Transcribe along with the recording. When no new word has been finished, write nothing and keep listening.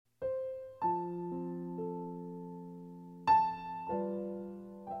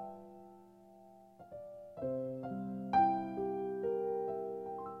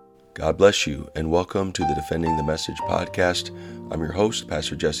God bless you, and welcome to the Defending the Message podcast. I'm your host,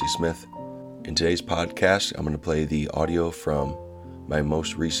 Pastor Jesse Smith. In today's podcast, I'm going to play the audio from my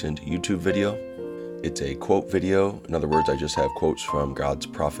most recent YouTube video. It's a quote video. In other words, I just have quotes from God's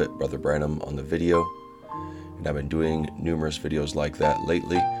prophet, Brother Branham, on the video. And I've been doing numerous videos like that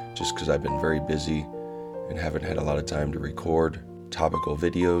lately, just because I've been very busy and haven't had a lot of time to record topical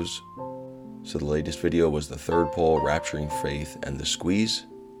videos. So the latest video was the third poll, Rapturing Faith and the Squeeze.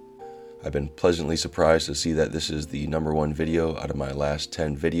 I've been pleasantly surprised to see that this is the number one video out of my last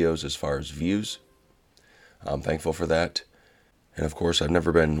 10 videos as far as views. I'm thankful for that. And of course, I've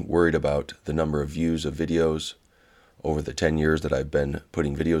never been worried about the number of views of videos over the 10 years that I've been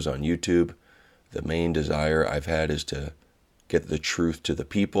putting videos on YouTube. The main desire I've had is to get the truth to the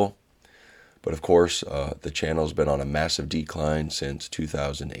people. But of course, the channel's been on a massive decline since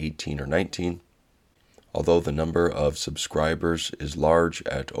 2018 or 19. Although the number of subscribers is large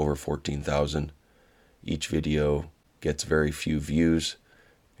at over 14,000, each video gets very few views.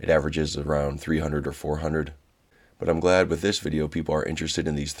 It averages around 300 or 400. But I'm glad with this video people are interested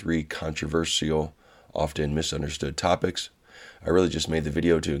in these three controversial, often misunderstood topics. I really just made the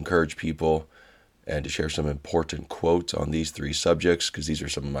video to encourage people and to share some important quotes on these three subjects, because these are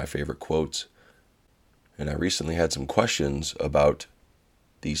some of my favorite quotes. And I recently had some questions about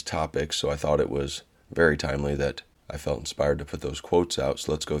these topics, so I thought it was very timely that I felt inspired to put those quotes out.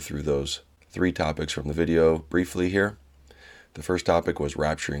 So let's go through those three topics from the video briefly here. The first topic was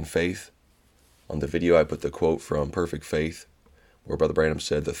Rapturing Faith. On the video, I put the quote from Perfect Faith, where Brother Branham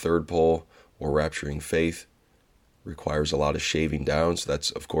said the third pole, or Rapturing Faith, requires a lot of shaving down. So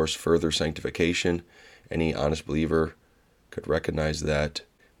that's, of course, further sanctification. Any honest believer could recognize that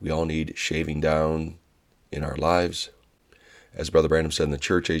we all need shaving down in our lives. As Brother Branham said in the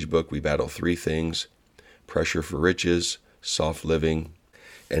Church Age book, we battle three things: pressure for riches, soft living,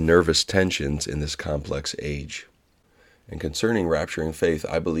 and nervous tensions in this complex age. And concerning Rapturing Faith,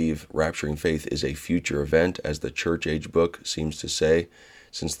 I believe Rapturing Faith is a future event, as the Church Age book seems to say,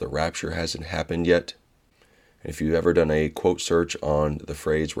 since the rapture hasn't happened yet. And if you've ever done a quote search on the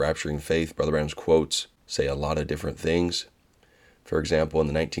phrase Rapturing Faith, Brother Branham's quotes say a lot of different things. For example, in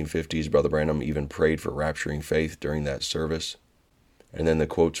the 1950s, Brother Branham even prayed for Rapturing Faith during that service. And then the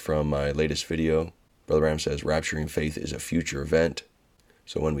quotes from my latest video, Brother Branham says Rapturing Faith is a future event.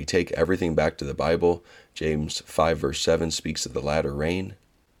 So when we take everything back to the Bible, James 5 verse 7 speaks of the latter rain.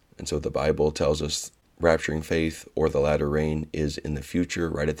 And so the Bible tells us Rapturing Faith, or the latter rain, is in the future,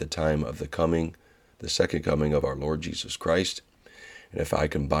 right at the time of the second coming of our Lord Jesus Christ. And if I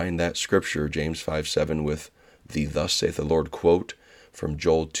combine that scripture, James 5:7, with the Thus saith the Lord quote from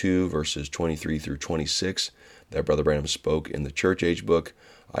Joel 2 verses 23 through 26 that Brother Branham spoke in the Church Age book,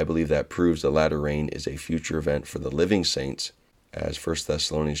 I believe that proves the latter rain is a future event for the living saints, as 1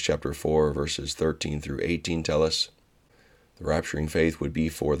 Thessalonians chapter 4 verses 13 through 18 tell us. The Rapturing Faith would be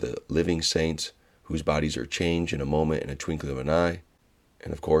for the living saints whose bodies are changed in a moment, in a twinkling of an eye,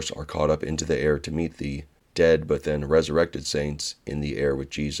 and of course are caught up into the air to meet the dead but then resurrected saints in the air with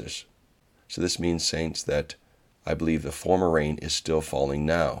Jesus. So this means, saints, that I believe the former rain is still falling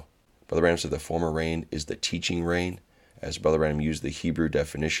now. Brother Branham said the former rain is the teaching rain, as Brother Branham used the Hebrew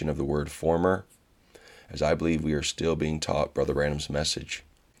definition of the word former, as I believe we are still being taught Brother Branham's message.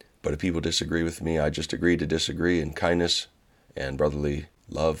 But if people disagree with me, I just agree to disagree in kindness and brotherly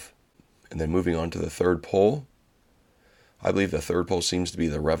love. And then moving on to the third pole, I believe the third pole seems to be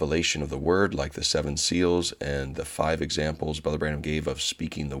the revelation of the word, like the 7 seals and the 5 examples Brother Branham gave of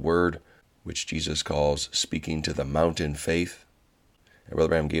speaking the word, which Jesus calls speaking to the mountain faith. And Brother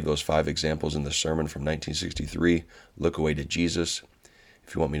Branham gave those 5 examples in the sermon from 1963, Look Away to Jesus.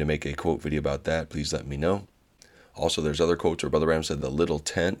 If you want me to make a quote video about that, please let me know. Also, there's other quotes where Brother Branham said the little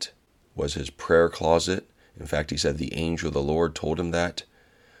tent was his prayer closet. In fact, he said the angel of the Lord told him that.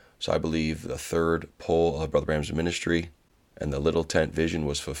 So I believe the third pole of Brother Branham's ministry and the little tent vision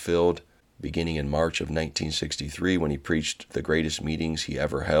was fulfilled beginning in March of 1963 when he preached the greatest meetings he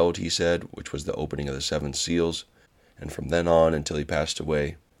ever held, he said, which was the opening of the 7 seals. And from then on until he passed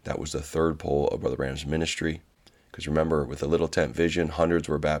away, that was the third pole of Brother Branham's ministry. Because remember, with the little tent vision, hundreds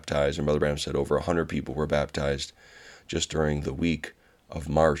were baptized, and Brother Branham said over 100 people were baptized just during the week of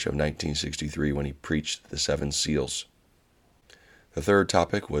March of 1963 when he preached the 7 seals. The third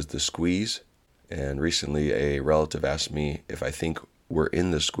topic was the squeeze, and recently a relative asked me if I think we're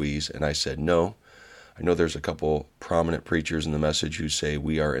in the squeeze, and I said no. I know there's a couple prominent preachers in the message who say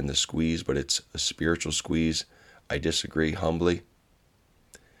we are in the squeeze, but it's a spiritual squeeze. I disagree humbly.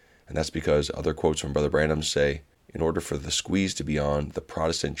 And that's because other quotes from Brother Branham say, in order for the squeeze to be on, the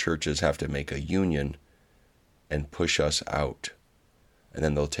Protestant churches have to make a union and push us out. and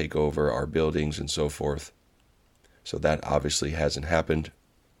then they'll take over our buildings and so forth. So that obviously hasn't happened.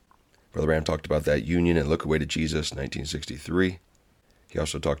 Brother Branham talked about that union in Look Away to Jesus, 1963. He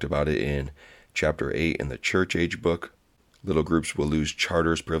also talked about it in chapter 8 in the Church Age book. Little groups will lose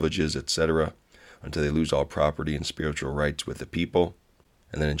charters, privileges, etc., until they lose all property and spiritual rights with the people.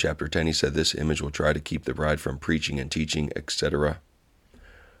 And then in chapter 10 he said this image will try to keep the bride from preaching and teaching, etc.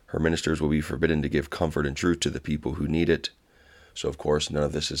 Her ministers will be forbidden to give comfort and truth to the people who need it. So of course none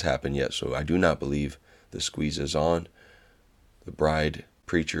of this has happened yet. So I do not believe the squeeze is on. The bride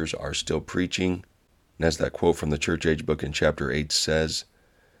preachers are still preaching. And as that quote from the Church Age book in chapter 8 says,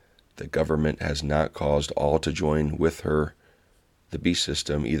 the government has not caused all to join with her, the beast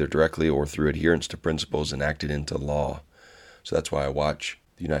system, either directly or through adherence to principles enacted into law. So that's why I watch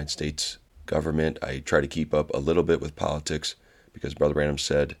the United States government. I try to keep up a little bit with politics because Brother Branham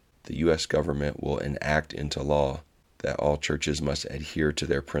said the U.S. government will enact into law that all churches must adhere to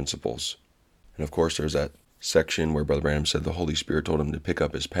their principles. And of course, there's that section where Brother Branham said the Holy Spirit told him to pick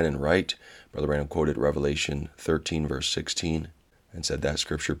up his pen and write. Brother Branham quoted Revelation 13, verse 16, and said that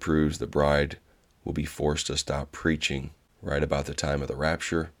scripture proves the bride will be forced to stop preaching right about the time of the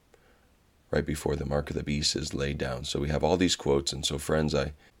rapture, right before the mark of the beast is laid down. So we have all these quotes, and so friends,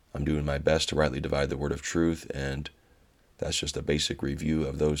 I'm doing my best to rightly divide the word of truth, and that's just a basic review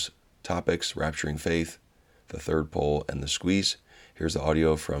of those topics: rapturing faith, the third pole, and the squeeze. Here's the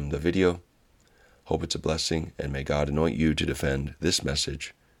audio from the video. Hope it's a blessing, and may God anoint you to defend this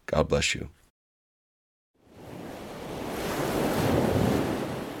message. God bless you.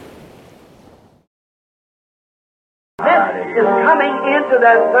 This is coming into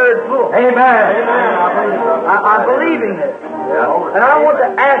that third pool. Amen. I'm believing this. And I want to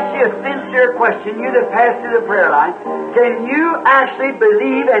ask you a sincere question, you that passed through the prayer line. Can you actually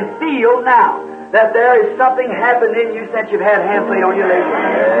believe and feel now that there is something happened in you since you've had hands laid on your legs?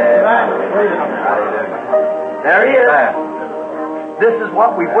 There he is. This is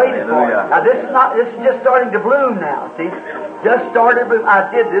what we've waited for. Now this is just starting to bloom now, see? Just started to bloom. I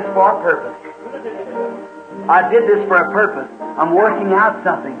did this for a purpose. I did this for a purpose. I'm working out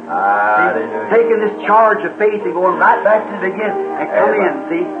something. Taking this charge of faith and going right back to the beginning and come in,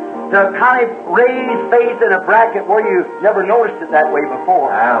 see? To kind of raise faith in a bracket where you never noticed it that way before.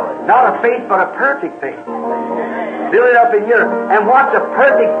 Not a faith, but a perfect faith. Build it up in here. And watch a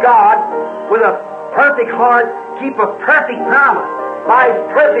perfect God with a perfect heart keep a perfect promise by His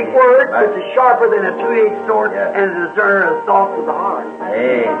perfect word, which is sharper than a two-edged sword and a discerner of the thoughts of the heart.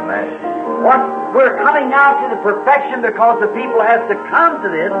 Amen. We're coming now to the perfection because the people has to come to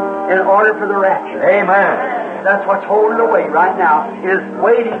this in order for the rapture. Amen. That's what's holding away right now, is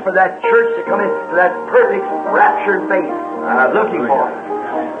waiting for that church to come in to that perfect raptured faith. Looking for it.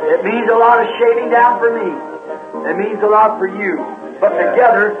 It means a lot of shaving down for me. It means a lot for you. But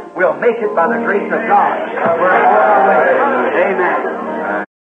together, we'll make it by the grace of God. We're on our way. Amen.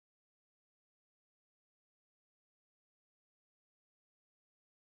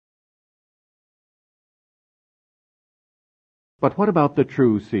 But what about the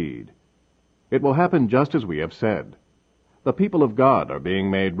true seed? It will happen just as we have said. The people of God are being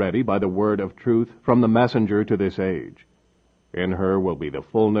made ready by the word of truth from the messenger to this age. In her will be the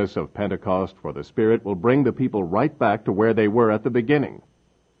fullness of Pentecost, for the Spirit will bring the people right back to where they were at the beginning.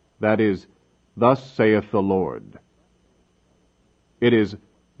 That is, thus saith the Lord. It is,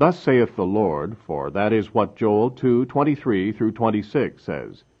 thus saith the Lord, for that is what Joel 2:23 through 26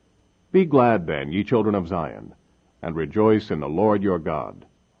 says. Be glad then, ye children of Zion, and rejoice in the Lord your God.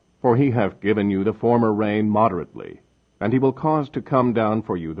 For he hath given you the former rain moderately, and he will cause to come down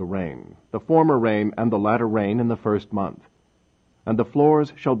for you the rain, the former rain and the latter rain in the first month. And the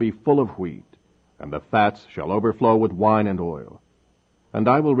floors shall be full of wheat, and the fats shall overflow with wine and oil. And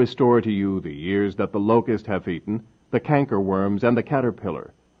I will restore to you the years that the locust hath eaten, the cankerworms and the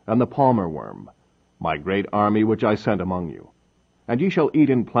caterpillar, and the palmer worm, my great army which I sent among you. And ye shall eat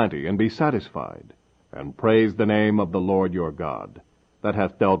in plenty, and be satisfied, and praise the name of the Lord your God, that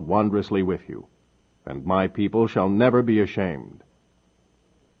hath dealt wondrously with you. And my people shall never be ashamed.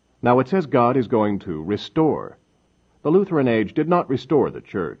 Now it says God is going to restore. The Lutheran age did not restore the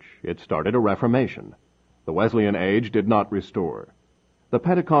church. It started a Reformation. The Wesleyan age did not restore. The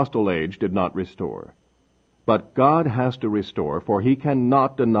Pentecostal age did not restore. But God has to restore, for he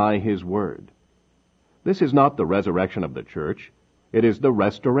cannot deny his word. This is not the resurrection of the church. It is the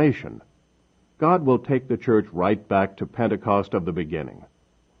restoration. God will take the church right back to Pentecost of the beginning.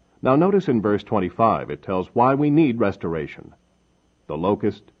 Now notice in verse 25 it tells why we need restoration. The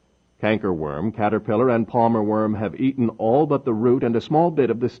locust, cankerworm, caterpillar, and palmer worm have eaten all but the root and a small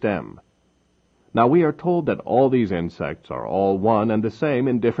bit of the stem. Now we are told that all these insects are all one and the same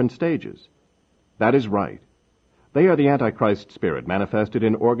in different stages. That is right. They are the Antichrist spirit manifested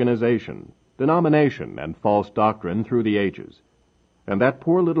in organization, denomination, and false doctrine through the ages. And that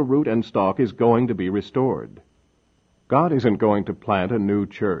poor little root and stalk is going to be restored. God isn't going to plant a new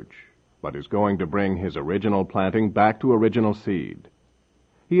church, but is going to bring his original planting back to original seed.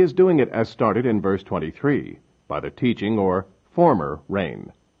 He is doing it as started in verse 23, by the teaching or former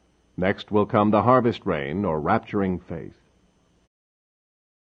rain. Next will come the harvest rain or rapturing faith.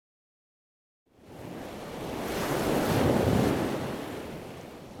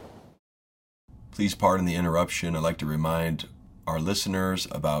 Please pardon the interruption. I'd like to remind our listeners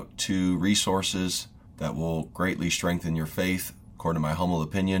about two resources that will greatly strengthen your faith, according to my humble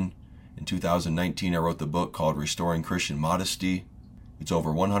opinion. In 2019, I wrote the book called Restoring Christian Modesty. It's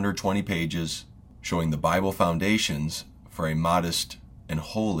over 120 pages showing the Bible foundations for a modest and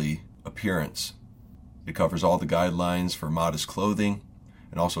holy appearance. It covers all the guidelines for modest clothing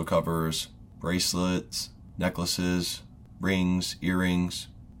and also covers bracelets, necklaces, rings, earrings,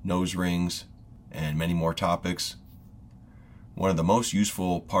 nose rings, and many more topics. One of the most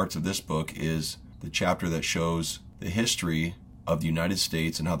useful parts of this book is the chapter that shows the history of the United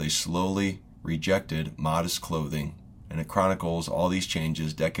States and how they slowly rejected modest clothing, and it chronicles all these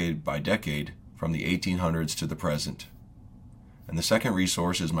changes decade by decade from the 1800s to the present. And the second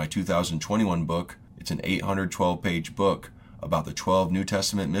resource is my 2021 book. It's an 812-page book about the 12 New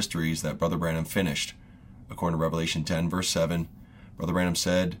Testament mysteries that Brother Branham finished. According to Revelation 10, verse 7, Brother Branham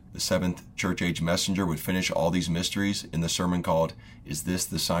said the seventh church age messenger would finish all these mysteries in the sermon called, "Is This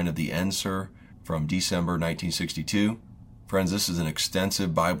the Sign of the End, Sir?" from December 1962. Friends, this is an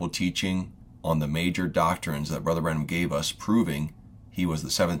extensive Bible teaching on the major doctrines that Brother Branham gave us, proving he was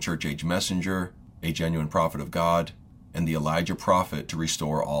the seventh church age messenger, a genuine prophet of God, and the Elijah prophet to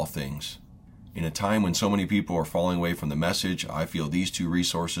restore all things. In a time when so many people are falling away from the message, I feel these two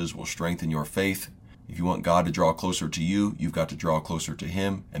resources will strengthen your faith. If you want God to draw closer to you, you've got to draw closer to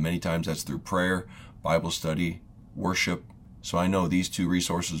him, and many times that's through prayer, Bible study, worship. So I know these two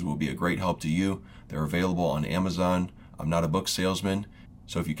resources will be a great help to you. They're available on Amazon. I'm not a book salesman,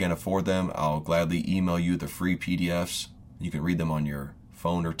 so if you can't afford them, I'll gladly email you the free PDFs. You can read them on your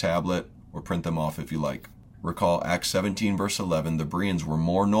phone or tablet, or print them off if you like. Recall Acts 17, verse 11, the Bereans were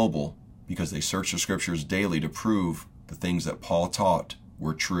more noble because they searched the scriptures daily to prove the things that Paul taught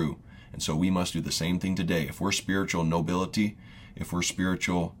were true. And so we must do the same thing today. If we're spiritual nobility, if we're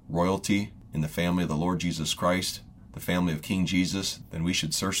spiritual royalty in the family of the Lord Jesus Christ, the family of King Jesus, then we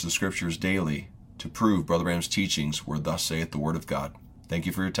should search the scriptures daily to prove Brother Branham's teachings were thus saith the word of God. Thank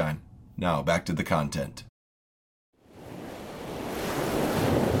you for your time. Now back to the content.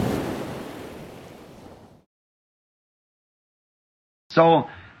 So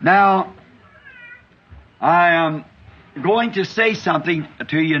now I am going to say something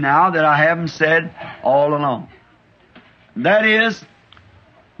to you now that I haven't said all along. That is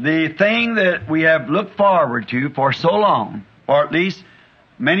the thing that we have looked forward to for so long, or at least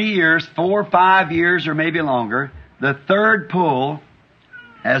many years, 4 or 5 years or maybe longer. The third pull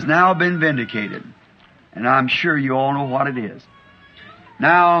has now been vindicated. And I'm sure you all know what it is.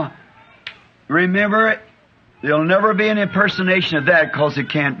 Now, remember, there'll never be an impersonation of that because it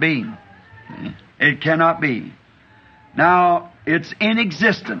can't be. It cannot be. Now, it's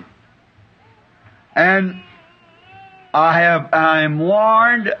inexistent. And I am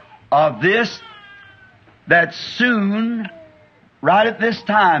warned of this, that soon, right at this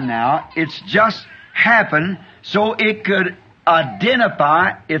time now, it's just happened so it could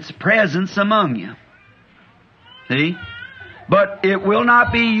identify its presence among you. See? But it will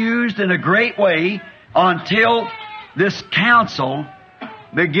not be used in a great way until this council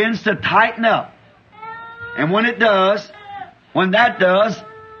begins to tighten up. And when that does,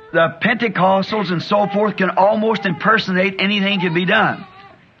 the Pentecostals and so forth can almost impersonate anything can be done.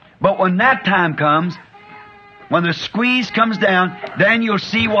 But when that time comes, when the squeeze comes down, then you'll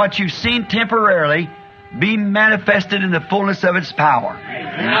see what you've seen temporarily be manifested in the fullness of its power.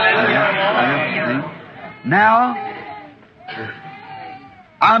 Now,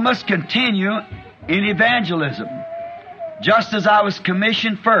 I must continue in evangelism, just as I was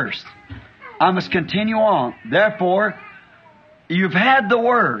commissioned first. I must continue on. Therefore, you've had the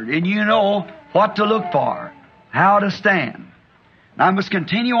Word, and you know what to look for, how to stand. I must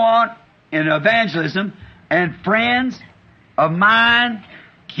continue on in evangelism, and friends of mine,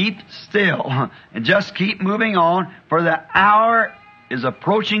 keep still and just keep moving on, for the hour is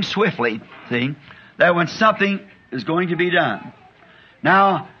approaching swiftly, see, that when something is going to be done.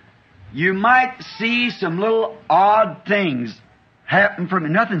 Now, you might see some little odd things happen for me.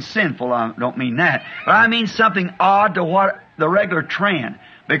 Nothing sinful, I don't mean that. But I mean something odd to what the regular trend.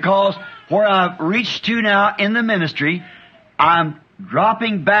 Because where I've reached to now in the ministry, I'm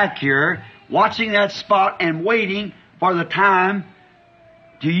dropping back here, watching that spot and waiting for the time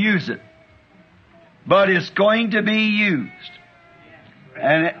to use it. But it's going to be used.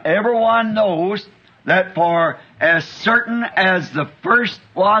 And everyone knows that for as certain as the first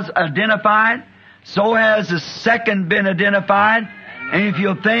was identified, so has the second been identified. And if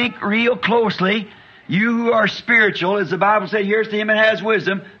you'll think real closely, you who are spiritual, as the Bible says, here's to him that has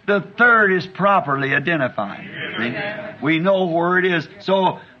wisdom, the third is properly identified. See? We know where it is.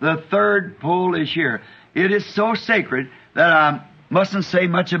 So the third pull is here. It is so sacred that I mustn't say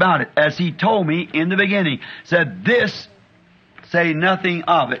much about it. As he told me in the beginning, said, this, say nothing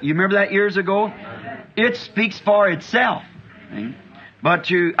of it. You remember that years ago? It speaks for itself. See? But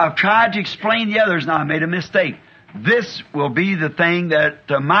I've tried to explain the others, and I made a mistake. This will be the thing that,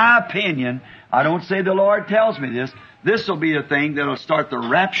 to my opinion, I don't say the Lord tells me this, this will be the thing that will start the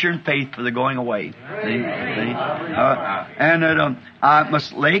rapturing faith for the going away. See? I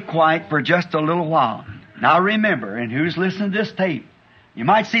must lay quiet for just a little while. Now remember, and who's listening to this tape, you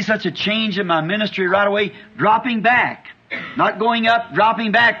might see such a change in my ministry right away, dropping back. Not going up,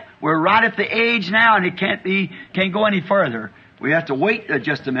 dropping back. We're right at the age now, and it can't go any further. We have to wait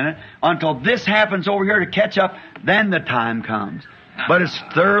just a minute until this happens over here to catch up, then the time comes. But it's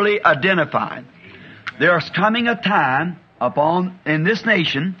thoroughly identified. There's coming a time in this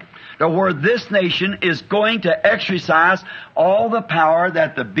nation where this nation is going to exercise all the power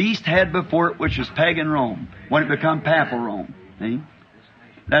that the beast had before it, which was pagan Rome, when it became papal Rome. See?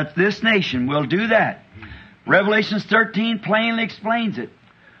 That this nation will do that. Revelations 13 plainly explains it.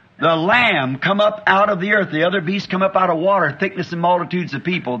 The Lamb come up out of the earth. The other beasts come up out of water, thickness and multitudes of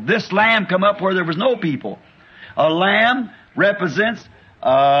people. This Lamb come up where there was no people. A lamb represents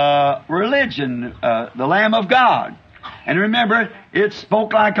religion, the Lamb of God. And remember, it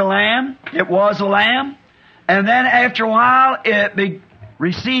spoke like a lamb. It was a lamb. And then after a while, it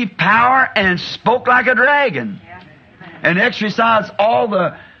received power and spoke like a dragon. And exercised all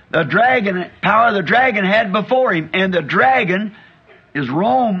the dragon power the dragon had before him. And the dragon is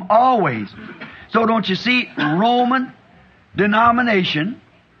Rome always. So don't you see, Roman denomination,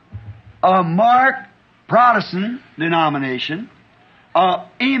 a marked Protestant denomination,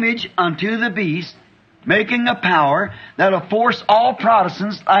 image unto the beast, making a power that'll force all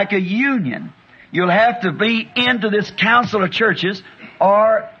Protestants like a union. You'll have to be into this council of churches,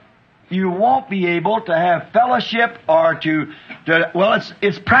 or you won't be able to have fellowship or well,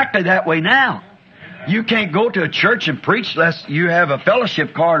 it's practically that way now. You can't go to a church and preach unless you have a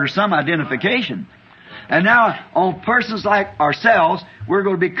fellowship card or some identification. And now, on persons like ourselves, we're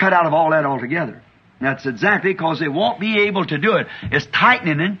going to be cut out of all that altogether. That's exactly because they won't be able to do it. It's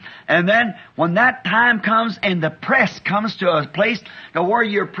tightening. And then, when that time comes and the press comes to a place to where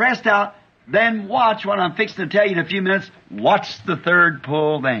you're pressed out, then watch what I'm fixing to tell you in a few minutes. Watch the third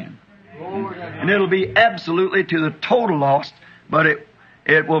pull then. And it'll be absolutely to the total lost, but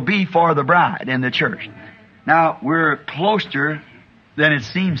it will be for the bride in the church. Now, we're closer than it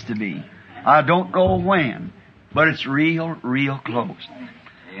seems to be. I don't know when, but it's real close.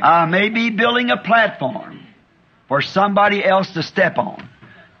 I may be building a platform for somebody else to step on.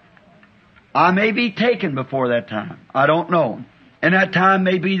 I may be taken before that time. I don't know. And that time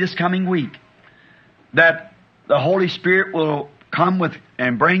may be this coming week. That the Holy Spirit will come with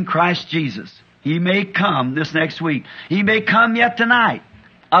and bring Christ Jesus. He may come this next week. He may come yet tonight.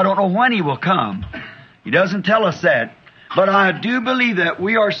 I don't know when He will come. He doesn't tell us that. But I do believe that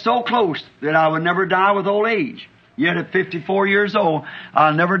we are so close that I would never die with old age. Yet at 54 years old,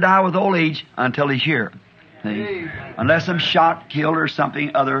 I'll never die with old age until He's here. See? Unless I'm shot, killed, or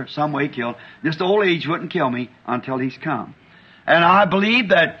some way killed. Just old age wouldn't kill me until He's come. And I believe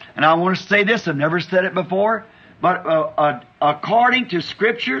that, and I want to say this, I've never said it before, but according to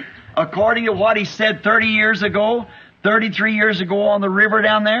Scripture, according to what He said 30 years ago, 33 years ago on the river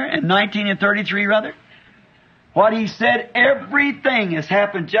down there, in 1933 rather, what He said, everything has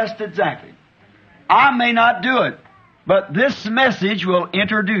happened just exactly. I may not do it, but this message will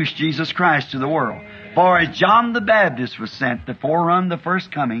introduce Jesus Christ to the world. For as John the Baptist was sent to forerun the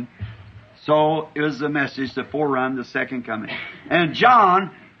first coming, so is the message to forerun the second coming. And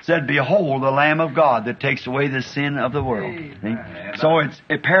John said, "Behold, the Lamb of God that takes away the sin of the world." See? So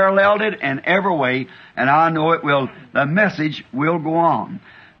it paralleled it in every way, and I know it will. The message will go on.